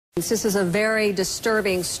This is a very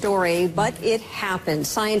disturbing story, but it happened.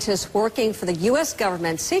 Scientists working for the U.S.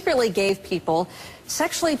 government secretly gave people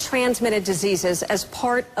sexually transmitted diseases as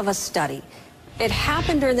part of a study. It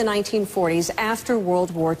happened during the 1940s after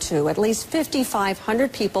World War II. At least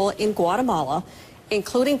 5,500 people in Guatemala,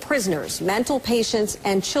 including prisoners, mental patients,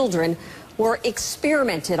 and children, were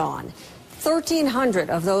experimented on. 1,300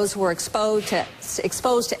 of those were exposed to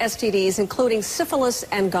STDs, including syphilis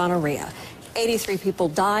and gonorrhea. 83 people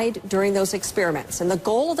died during those experiments, and the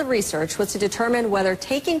goal of the research was to determine whether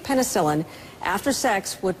taking penicillin after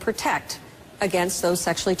sex would protect against those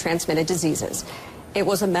sexually transmitted diseases. It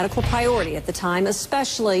was a medical priority at the time,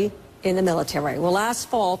 especially in the military. Well, last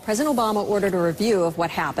fall, President Obama ordered a review of what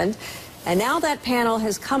happened, and now that panel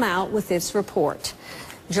has come out with its report.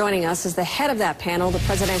 Joining us is the head of that panel, the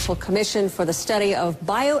Presidential Commission for the Study of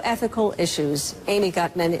Bioethical Issues. Amy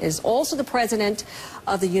Gutman is also the president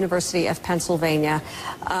of the University of Pennsylvania.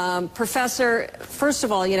 Professor, first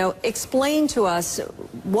of all, explain to us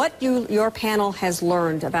what your panel has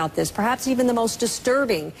learned about this, perhaps even the most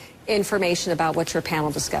disturbing information about what your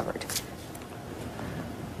panel discovered.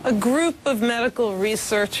 A group of medical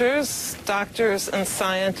researchers, doctors and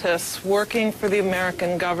scientists working for the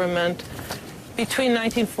American government between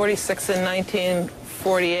 1946 and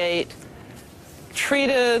 1948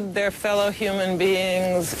 treated their fellow human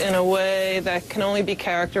beings in a way that can only be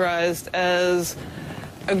characterized as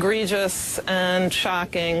egregious and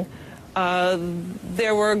shocking.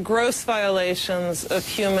 There were gross violations of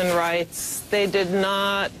human rights. They did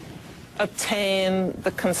not obtain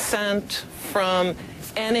the consent from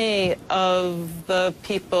any of the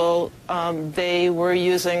people they were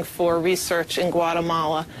using for research in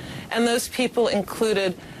Guatemala. And those people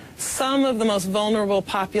included some of the most vulnerable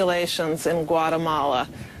populations in Guatemala: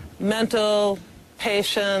 mental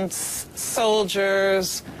patients,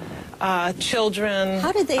 soldiers, children.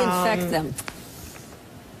 How did they infect them?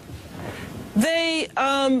 They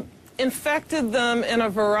infected them in a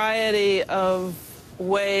variety of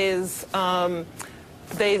ways.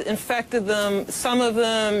 They infected them, some of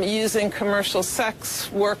them using commercial sex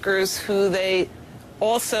workers who they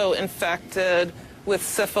also infected with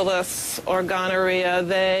syphilis or gonorrhea.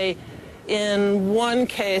 They, in one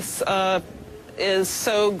case, is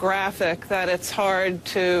so graphic that it's hard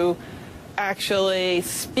to actually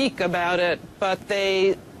speak about it, but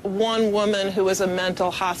one woman who was a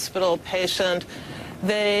mental hospital patient,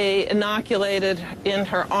 they inoculated in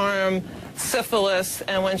her arm syphilis,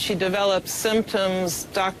 and when she developed symptoms,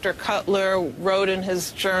 Dr. Cutler wrote in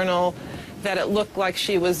his journal that it looked like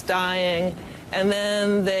she was dying. And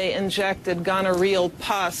then they injected gonorrheal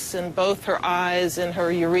pus in both her eyes, in her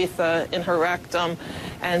urethra, in her rectum,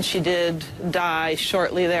 and she did die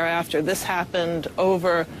shortly thereafter. This happened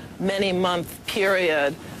over a many-month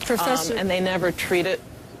period, Professor, and they never treated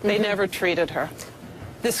her.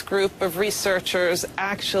 This group of researchers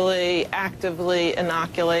actually actively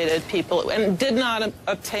inoculated people and did not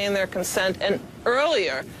obtain their consent. And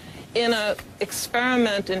earlier, in an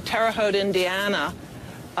experiment in Terre Haute, Indiana,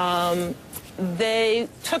 they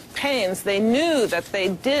took pains. They knew that they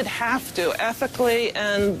did have to ethically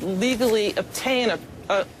and legally obtain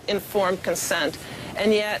a informed consent,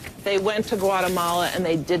 and yet they went to Guatemala and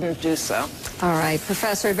they didn't do so. All right,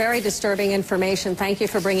 Professor, very disturbing information. Thank you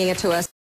for bringing it to us.